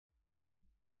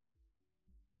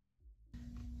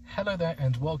Hello there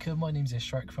and welcome, my name is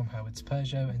Ishraq from Howard's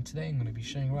Peugeot, and today I'm going to be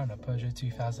showing around a Peugeot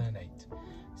 2008.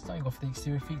 Starting off with the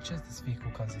exterior features, this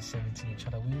vehicle comes with 17-inch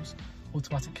alloy wheels,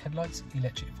 automatic headlights,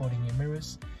 electric folding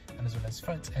mirrors, and as well as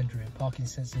front and rear parking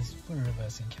sensors with a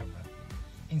reversing camera.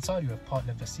 Inside you have part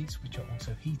leather seats which are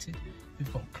also heated.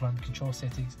 We've got climate control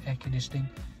settings, air conditioning.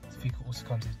 This vehicle also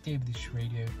comes with DAB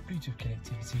radio, Bluetooth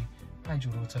connectivity,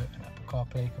 Android Auto and Apple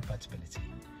CarPlay compatibility.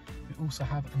 We also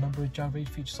have a number of driver aid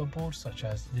features on board, such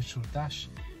as digital dash,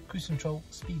 cruise control,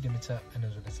 speed limiter and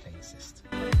as well as lane assist.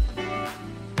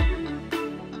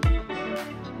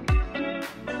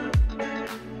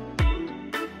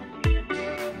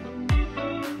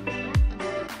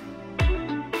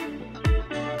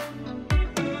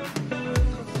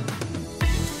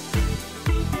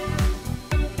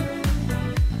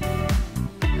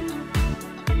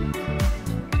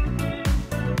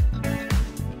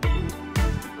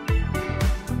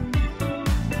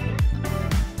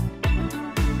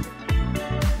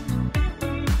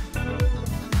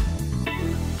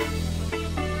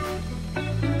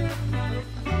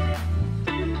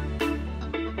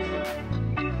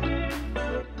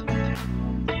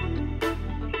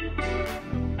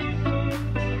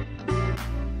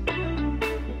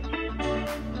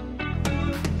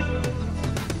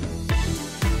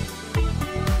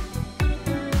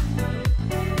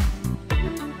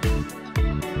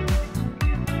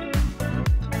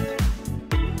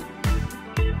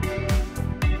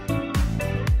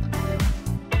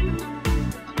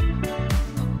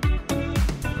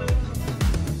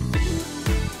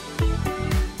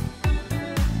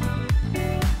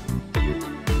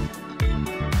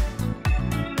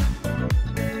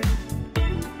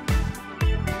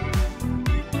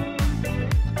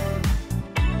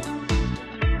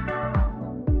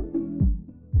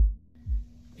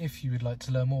 If you would like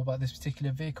to learn more about this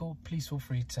particular vehicle, please feel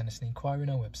free to send us an inquiry on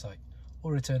our website,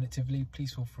 or alternatively,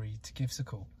 please feel free to give us a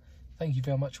call. Thank you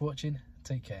very much for watching.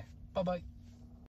 Take care. Bye bye.